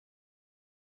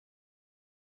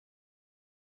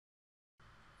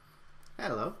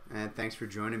Hello, and thanks for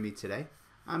joining me today.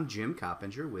 I'm Jim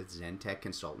Coppinger with ZenTech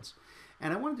Consultants,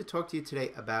 and I wanted to talk to you today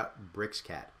about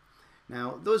BricsCAD.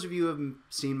 Now, those of you who have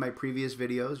seen my previous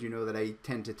videos, you know that I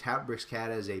tend to tout BricsCAD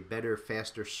as a better,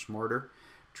 faster, smarter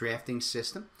drafting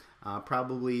system.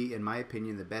 Probably, in my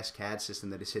opinion, the best CAD system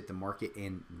that has hit the market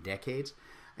in decades.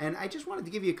 And I just wanted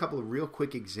to give you a couple of real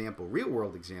quick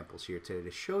real-world examples here today to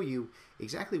show you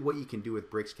exactly what you can do with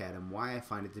BricsCAD and why I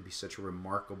find it to be such a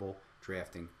remarkable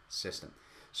drafting system.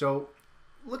 So,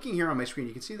 looking here on my screen,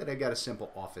 you can see that I've got a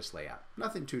simple office layout.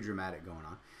 Nothing too dramatic going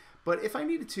on. But if I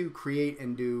needed to create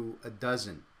and do a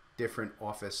dozen different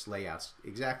office layouts,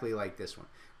 exactly like this one,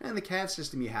 and the CAD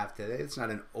system you have today, it's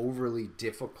not an overly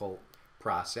difficult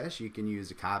process. You can use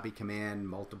a copy command,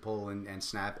 multiple, and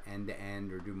snap end to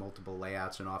end, or do multiple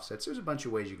layouts and offsets. There's a bunch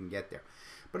of ways you can get there.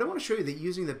 But I want to show you that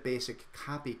using the basic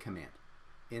copy command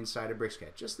inside of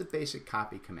BricsCAD, just the basic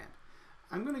copy command,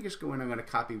 I'm going to just go in, I'm going to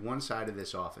copy one side of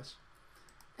this office.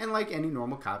 And like any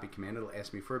normal copy command, it'll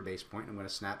ask me for a base point. I'm going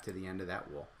to snap to the end of that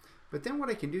wall. But then what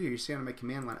I can do here, you see on my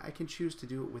command line, I can choose to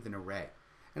do it with an array.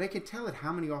 And I can tell it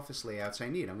how many office layouts I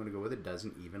need. I'm going to go with a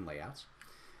dozen even layouts.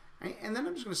 And then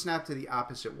I'm just going to snap to the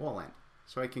opposite wall end.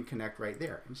 So I can connect right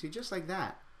there. And see, just like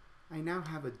that, I now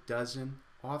have a dozen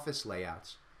office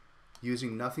layouts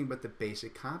using nothing but the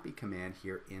basic copy command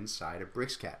here inside of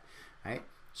BricsCAD. Right?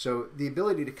 So the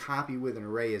ability to copy with an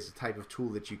array is the type of tool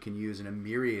that you can use in a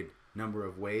myriad number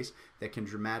of ways that can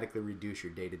dramatically reduce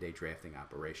your day-to-day drafting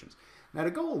operations. Now,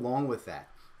 to go along with that,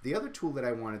 the other tool that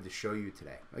I wanted to show you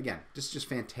today, again, just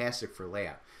fantastic for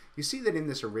layout. You see that in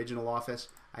this original office,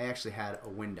 I actually had a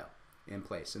window in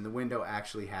place, and the window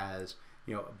actually has,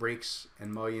 you know, breaks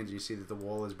and mullions. You see that the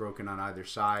wall is broken on either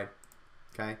side.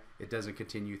 Okay, it doesn't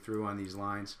continue through on these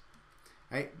lines.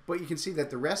 Right? But you can see that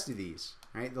the rest of these,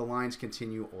 right, the lines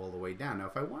continue all the way down. Now,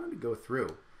 if I wanted to go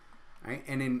through, right,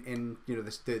 and in you know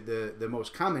the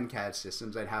most common CAD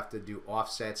systems, I'd have to do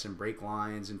offsets and break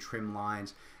lines and trim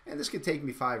lines, and this could take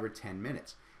me 5 or 10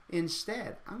 minutes.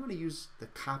 Instead, I'm going to use the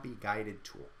CopyGuided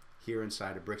tool here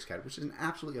inside of BricsCAD, which is an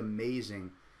absolutely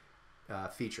amazing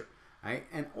feature. Right?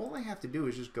 And all I have to do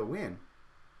is just go in,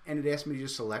 and it asks me to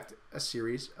just select a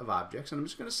series of objects, and I'm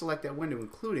just going to select that window,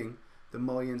 including the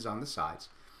mullions on the sides.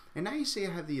 And now you see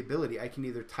I have the ability, I can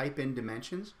either type in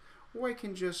dimensions, or I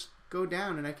can just go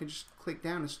down and I can just click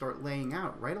down and start laying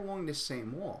out right along this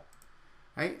same wall.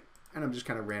 Right? And I'm just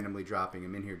kind of randomly dropping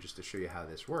them in here just to show you how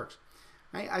this works.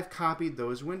 Right? I've copied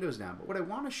those windows down, but what I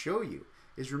want to show you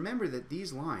is remember that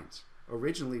these lines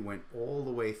originally went all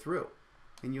the way through.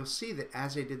 And you'll see that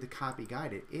as I did the copy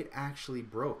guided, it actually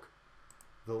broke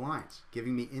the lines,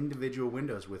 giving me individual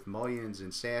windows with mullions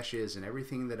and sashes and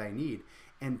everything that I need,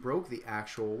 and broke the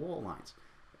actual wall lines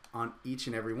on each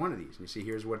and every one of these. And you see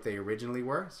here's what they originally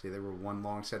were. See, they were one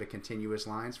long set of continuous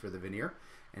lines for the veneer.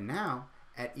 And now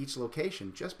at each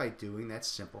location, just by doing that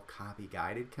simple copy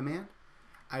guided command,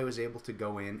 I was able to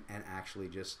go in and actually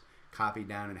just copy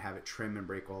down and have it trim and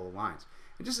break all the lines.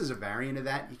 And just as a variant of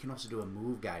that, you can also do a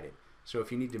move guided. So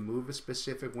if you need to move a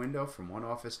specific window from one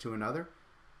office to another,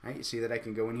 right, you see that I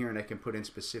can go in here and I can put in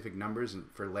specific numbers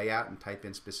for layout and type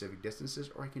in specific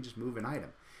distances, or I can just move an item.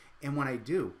 And when I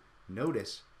do,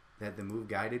 notice that the move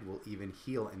guided will even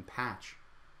heal and patch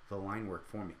the line work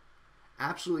for me.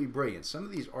 Absolutely brilliant. Some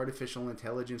of these artificial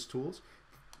intelligence tools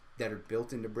that are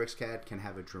built into BricsCAD can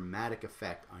have a dramatic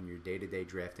effect on your day-to-day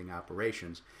drafting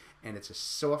operations, and it's a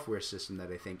software system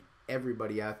that I think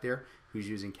everybody out there who's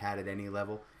using CAD at any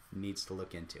level needs to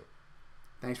look into.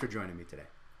 Thanks for joining me today.